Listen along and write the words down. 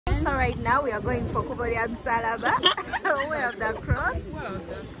So right now we are going for Kuboria Msalaba, way of the cross.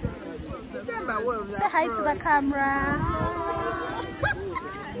 Say hi to the camera.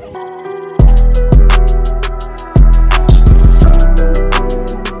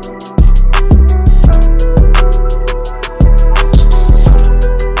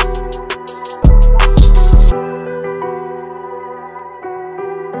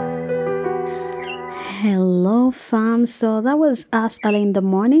 Hello fam, so that was us early in the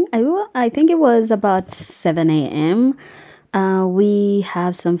morning. I think it was about 7 a.m. We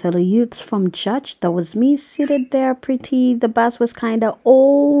have some fellow youths from church. That was me seated there pretty. The bus was kind of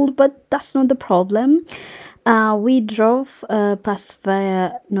old, but that's not the problem. We drove past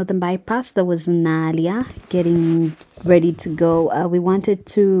via Northern Bypass. That was Nalia getting ready to go. We wanted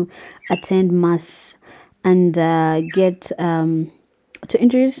to attend mass and get to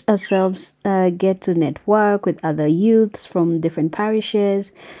introduce ourselves, get to network with other youths from different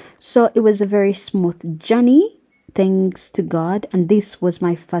parishes. So it was a very smooth journey, thanks to God. And this was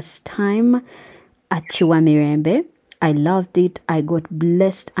my first time at Kiwamirembe. I loved it. I got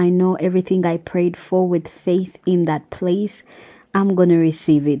blessed. I know everything I prayed for with faith in that place, I'm gonna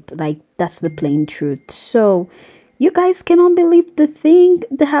receive it. Like, that's the plain truth. So you guys cannot believe the thing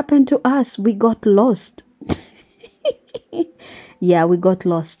that happened to us. We got lost. Yeah, we got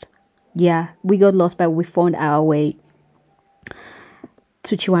lost. Yeah, we got lost, but we found our way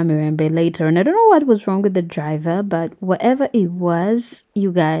to Kiwamirembe later. And I don't know what was wrong with the driver, but whatever it was,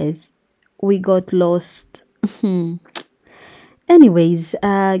 you guys, we got lost. Anyways,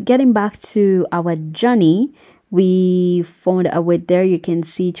 getting back to our journey, we found our way there. You can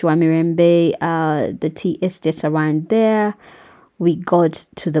see Kiwamirembe, the tea estates around there. We got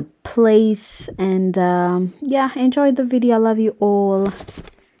to the place and yeah, enjoy the video. I love you all.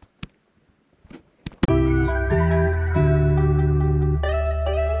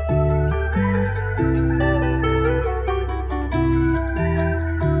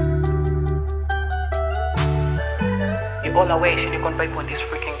 You all away, you can buy on this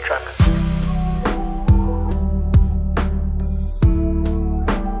freaking truck.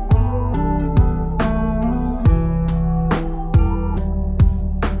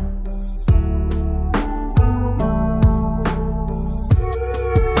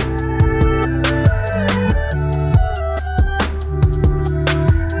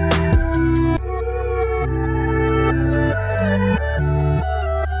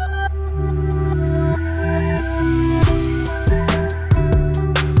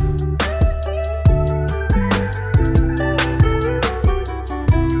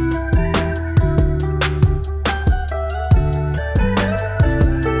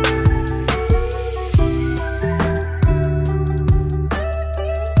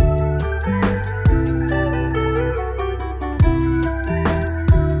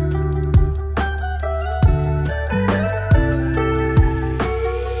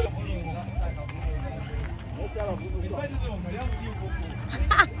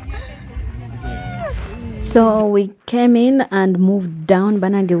 So we came in and moved down.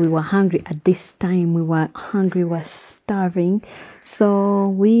 Banage, we were hungry at this time. We were hungry, we were starving. So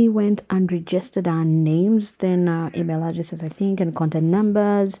we went and registered our names, then our email addresses, I think, and contact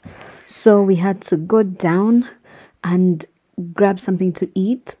numbers. So we had to go down and grab something to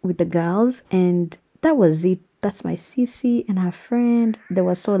eat with the girls, and that was it. That's my Sisi and her friend. They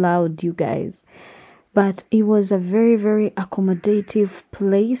were so loud, you guys. But it was a very, very accommodative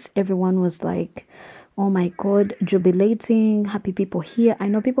place. Everyone was like, oh my God, jubilating, happy people here. I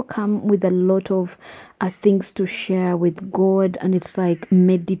know people come with a lot of things to share with God, and it's like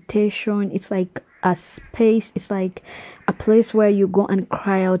meditation. It's like a space. It's like a place where you go and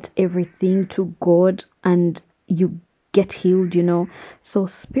cry out everything to God and you get healed, you know. So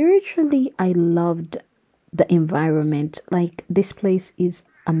spiritually, I loved the environment. Like, this place is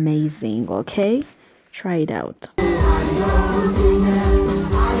amazing. Okay, try it out.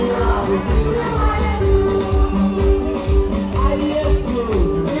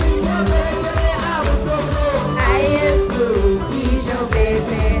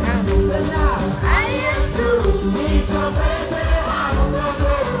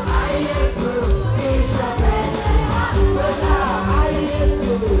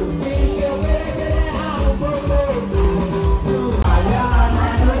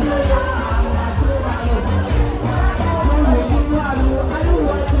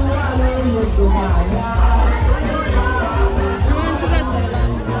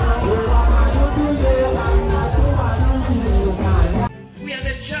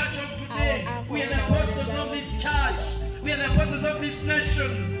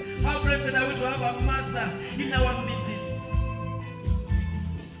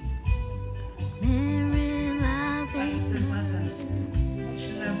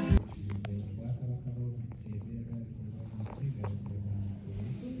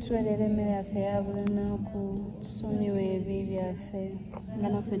 tuweerera emmere yaffe eya buli lunaku, tusonyiwe ebibi byaffe nga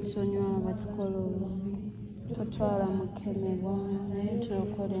naffe tusonyiwa abatukola obubi, totwala mu kukemebwa naye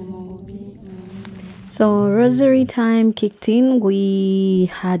tulokole mu bubi. So rosary time kicked in. We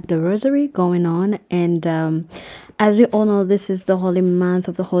had the rosary going on, and as we all know, this is the holy month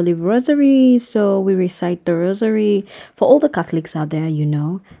of the Holy Rosary. So we recite the rosary for all the Catholics out there, you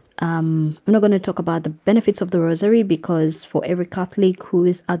know. I'm not going to talk about the benefits of the rosary because for every Catholic who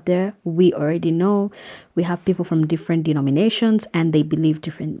is out there, we already know we have people from different denominations and they believe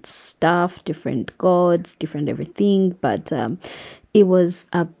different stuff, different gods, different everything. But it was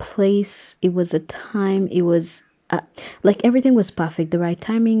a place, it was a time, it was like everything was perfect, the right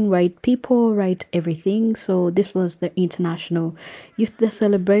timing, right people, right everything. So this was the International Youth Day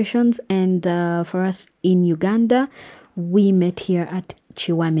celebrations, and for us in Uganda, we met here at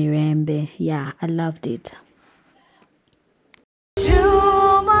Kiwamirembe. Yeah, I loved it.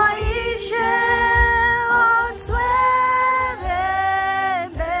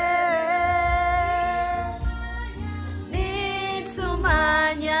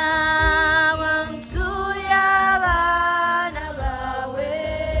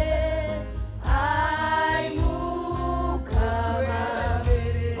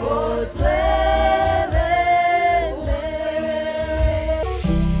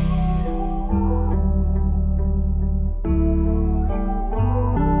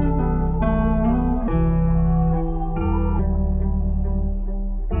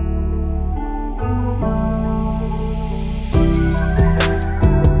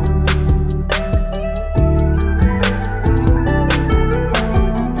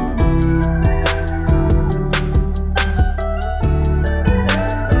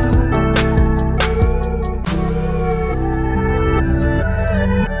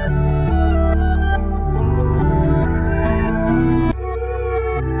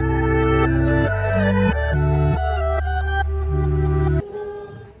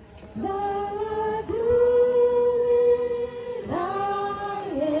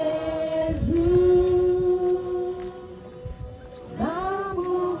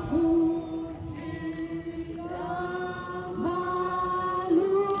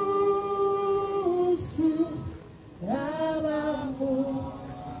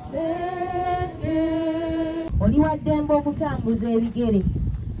 Oliwaddembe okutambuza ebigere.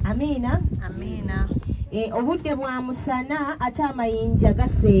 Amiina. Amiina. Obudde bwa musana ate amayinja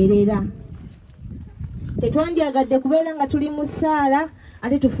gaseerera. Tetwandyagadde kubeera nga tuli mu ssaala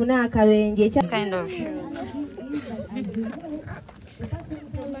ate tufune akabenje. Kind of shoes.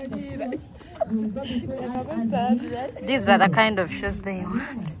 These are the kind of shoes they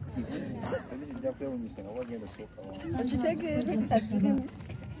want.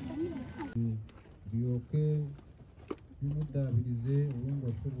 Byoke bimuddaabirize obulungi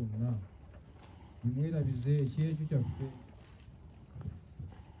waffe bwonna bimwerabize ekyekyo kyaffe.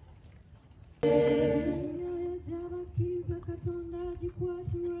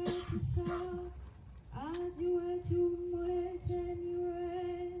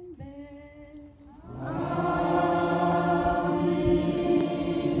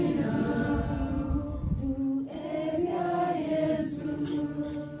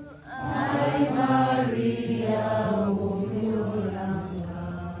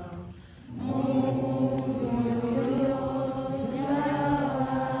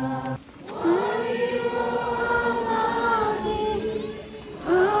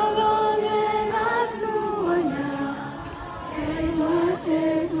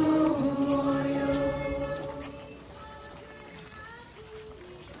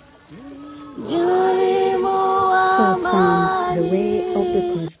 The way of the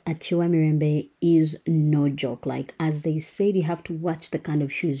cross at Kiwamirembe is no joke. Like, as they said, you have to watch the kind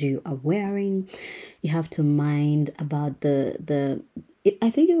of shoes you are wearing. You have to mind about I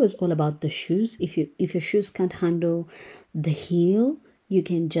think it was all about the shoes. If your shoes can't handle the heel, you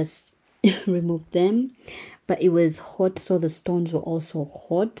can just remove them. But it was hot, so the stones were also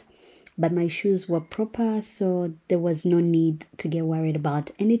hot. But my shoes were proper, so there was no need to get worried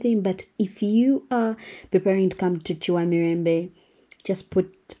about anything. But if you are preparing to come to Kiwamirembe, just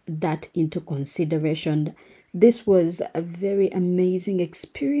put that into consideration. This was a very amazing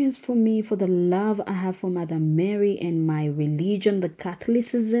experience for me, for the love I have for Mother Mary and my religion, the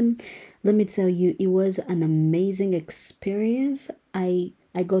Catholicism. Let me tell you, it was an amazing experience. I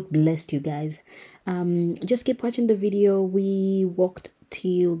got blessed, you guys. Just keep watching the video. We walked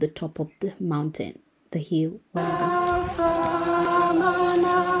till the top of the mountain, the hill, whatever.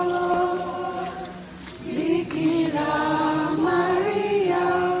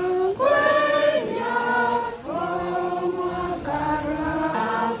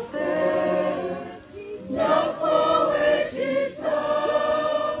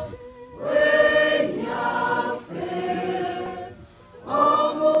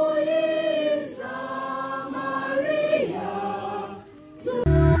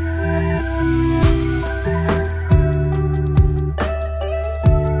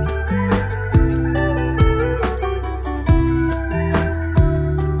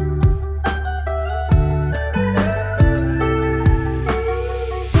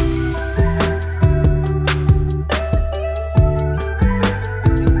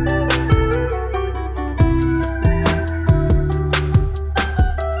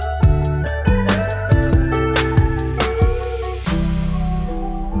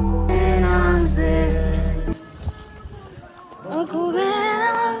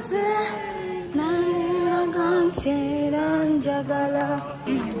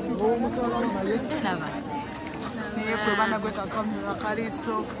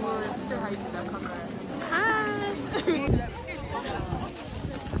 So good. Say hi to the camera.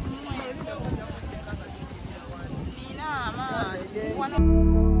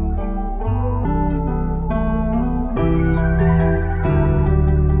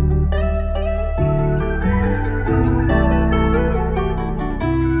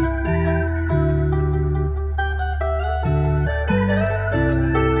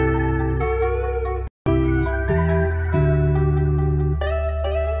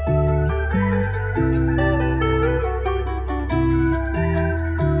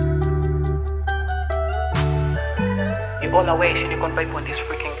 You all away, she can buy for this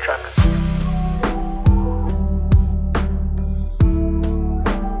freaking track.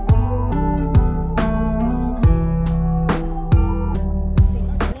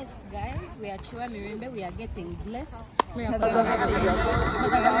 Blessed, guys. We are Kiwamirembe. We are getting blessed.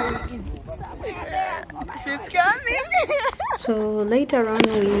 She's coming. So later on,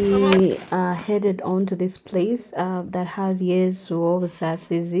 we headed on to this place that has years of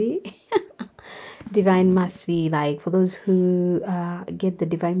Sasizi. Divine Mercy. Like for those who get the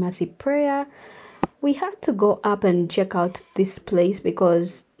Divine Mercy prayer, we had to go up and check out this place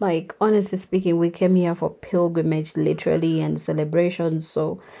because, like, honestly speaking, we came here for pilgrimage literally and celebrations,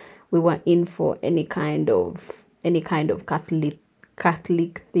 so we weren't in for any kind of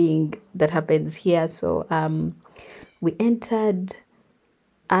Catholic thing that happens here. So we entered.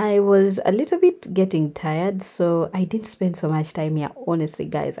 I was a little bit getting tired, so I didn't spend so much time here. Honestly,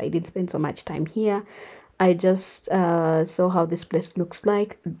 guys, I didn't spend so much time here. I just saw how this place looks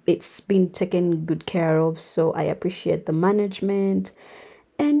like. It's been taken good care of, so I appreciate the management.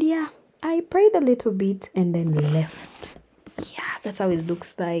 And yeah, I prayed a little bit and then left. Yeah, that's how it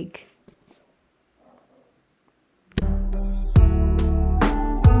looks like.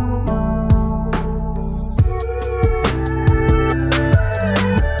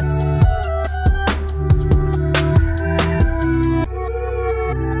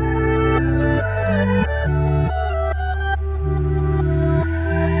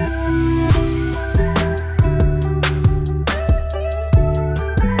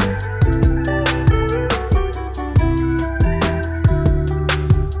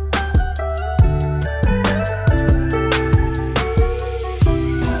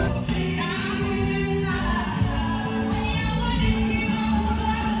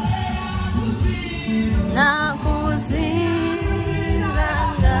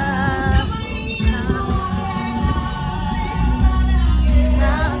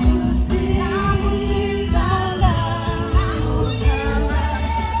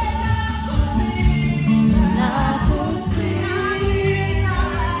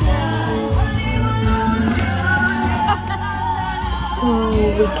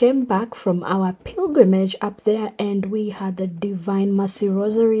 We came back from our pilgrimage up there and we had the Divine Mercy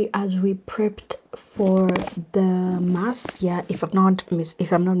Rosary as we prepped for the Mass. Yeah, if I'm not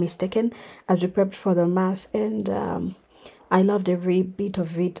mistaken, as we prepped for the Mass, and I loved every bit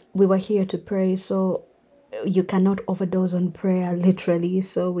of it. We were here to pray, so you cannot overdose on prayer, literally.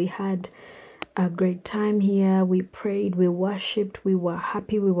 So we had a great time here. We prayed, we worshipped, we were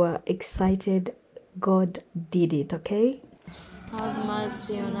happy, we were excited. God did it, okay? Have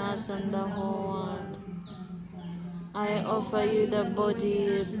mercy on us and the whole world. I offer you the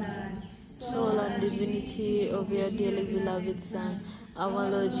body, soul, and divinity of your dearly beloved Son, our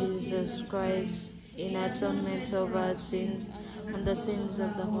Lord Jesus Christ, in atonement of our sins and the sins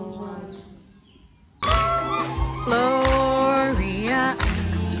of the whole world. Gloria.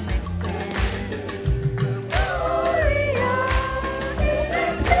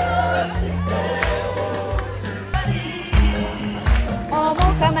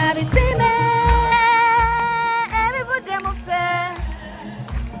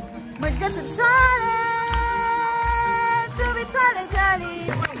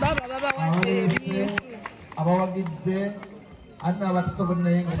 abawagidde ate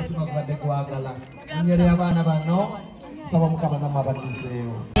abatisobodde nga mutima gubadde gwagala nnyeri abaana bano saba mukama namwe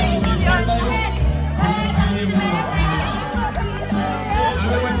abaddizeewo.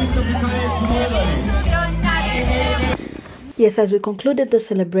 Yes, as we concluded the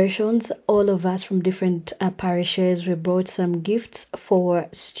celebrations, all of us from different parishes, we brought some gifts for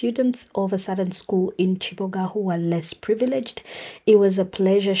students of a certain school in Chiboga who are less privileged. It was a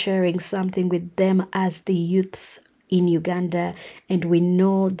pleasure sharing something with them as the youths in Uganda, and we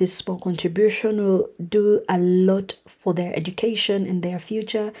know this small contribution will do a lot for their education and their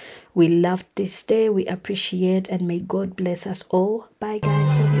future. We loved this day, we appreciate, and may God bless us all. Bye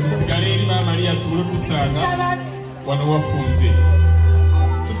guys. eri maama ali asobole otusanga wano wafunze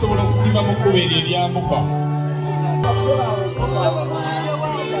tusobola okusimba mu kkubo eryo eryambuka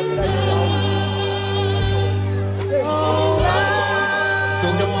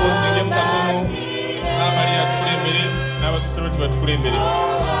songe mukozinge mukatono maama ali atukulembere n'abasosoloti batukulembere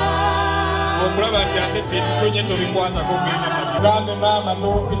okulaba nti ate byetutonye tobikwatako genda gambe maama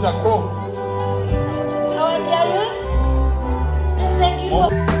topitako